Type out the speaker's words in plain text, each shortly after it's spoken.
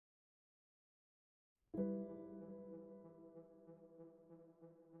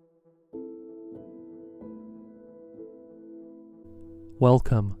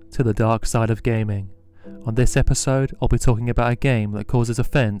Welcome to the dark side of gaming. On this episode, I'll be talking about a game that causes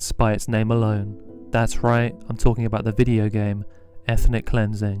offense by its name alone. That's right, I'm talking about the video game, Ethnic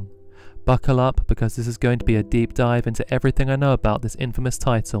Cleansing. Buckle up because this is going to be a deep dive into everything I know about this infamous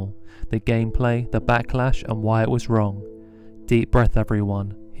title, the gameplay, the backlash, and why it was wrong. Deep breath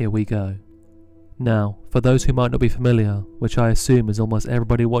everyone, here we go. Now, for those who might not be familiar, which I assume is almost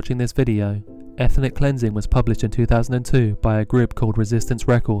everybody watching this video, Ethnic Cleansing was published in 2002 by a group called Resistance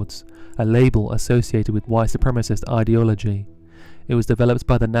Records, a label associated with white supremacist ideology. It was developed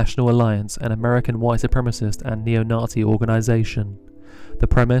by the National Alliance, an American white supremacist and neo-Nazi organization. The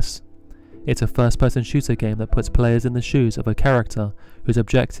premise? It's a first-person shooter game that puts players in the shoes of a character whose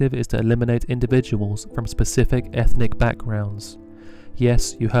objective is to eliminate individuals from specific ethnic backgrounds.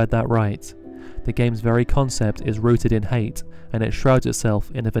 Yes, you heard that right. The game's very concept is rooted in hate, and it shrouds itself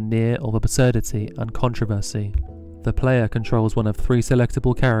in a veneer of absurdity and controversy. The player controls one of 3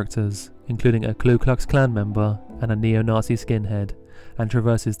 selectable characters, including a Ku Klux Klan member and a neo-Nazi skinhead, and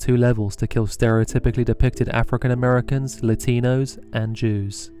traverses 2 levels to kill stereotypically depicted African Americans, Latinos, and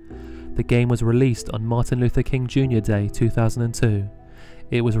Jews. The game was released on Martin Luther King Jr. Day 2002.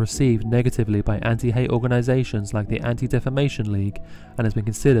 It was received negatively by anti-hate organizations like the Anti-Defamation League and has been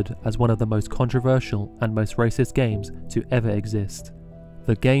considered as one of the most controversial and most racist games to ever exist.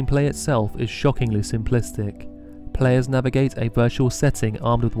 The gameplay itself is shockingly simplistic. Players navigate a virtual setting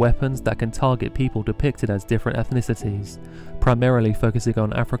armed with weapons that can target people depicted as different ethnicities, primarily focusing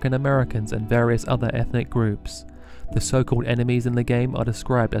on African Americans and various other ethnic groups. The so-called enemies in the game are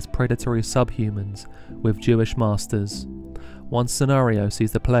described as predatory subhumans, with Jewish masters. One scenario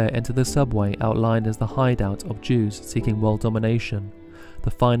sees the player enter the subway outlined as the hideout of Jews seeking world domination.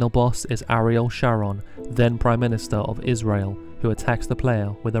 The final boss is Ariel Sharon, then Prime Minister of Israel, who attacks the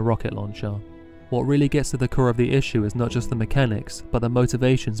player with a rocket launcher. What really gets to the core of the issue is not just the mechanics, but the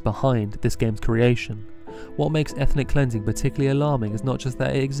motivations behind this game's creation. What makes Ethnic Cleansing particularly alarming is not just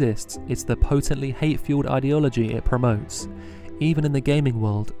that it exists, it's the potently hate-fueled ideology it promotes. Even in the gaming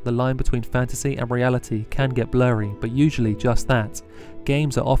world, the line between fantasy and reality can get blurry, but usually just that.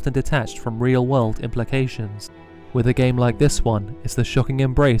 Games are often detached from real-world implications. With a game like this one, it's the shocking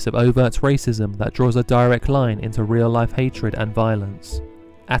embrace of overt racism that draws a direct line into real-life hatred and violence.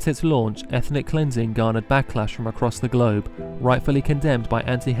 At its launch, Ethnic Cleansing garnered backlash from across the globe. Rightfully condemned by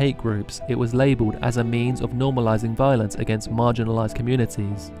anti-hate groups, it was labelled as a means of normalising violence against marginalised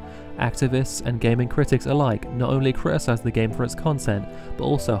communities. Activists and gaming critics alike not only criticised the game for its content, but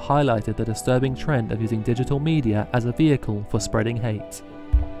also highlighted the disturbing trend of using digital media as a vehicle for spreading hate.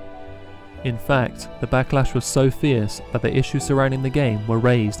 In fact, the backlash was so fierce that the issues surrounding the game were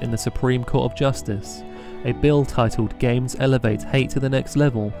raised in the Supreme Court of Justice. A bill titled Games Elevate Hate to the Next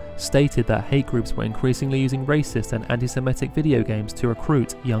Level stated that hate groups were increasingly using racist and anti-Semitic video games to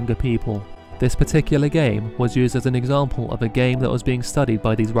recruit younger people. This particular game was used as an example of a game that was being studied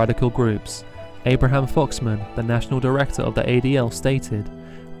by these radical groups. Abraham Foxman, the national director of the ADL, stated,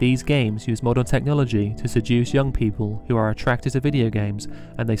 "These games use modern technology to seduce young people who are attracted to video games,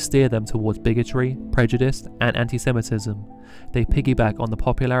 and they steer them towards bigotry, prejudice, and anti-Semitism. They piggyback on the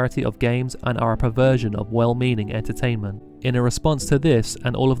popularity of games and are a perversion of well-meaning entertainment." In a response to this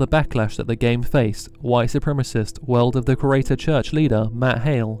and all of the backlash that the game faced, white supremacist World of the Creator Church leader Matt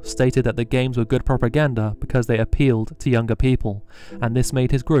Hale stated that the games were good propaganda because they appealed to younger people, and this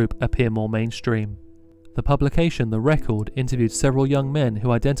made his group appear more mainstream. The publication The Record interviewed several young men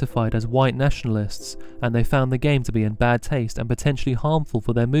who identified as white nationalists, and they found the game to be in bad taste and potentially harmful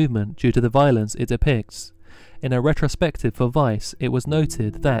for their movement due to the violence it depicts. In a retrospective for Vice, it was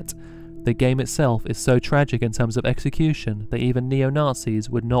noted that the game itself is so tragic in terms of execution that even neo-Nazis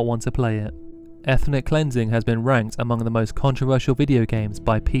would not want to play it. Ethnic Cleansing has been ranked among the most controversial video games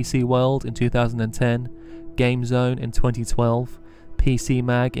by PC World in 2010, GameZone in 2012, PC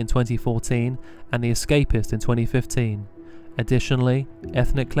Mag in 2014, and The Escapist in 2015. Additionally,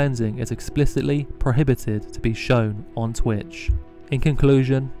 Ethnic Cleansing is explicitly prohibited to be shown on Twitch. In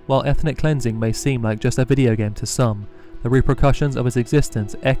conclusion, while Ethnic Cleansing may seem like just a video game to some, the repercussions of its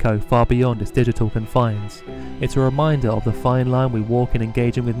existence echo far beyond its digital confines. It's a reminder of the fine line we walk in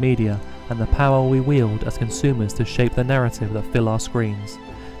engaging with media and the power we wield as consumers to shape the narrative that fill our screens.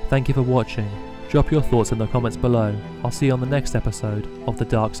 Thank you for watching. Drop your thoughts in the comments below. I'll see you on the next episode of The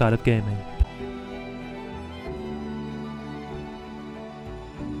Dark Side of Gaming.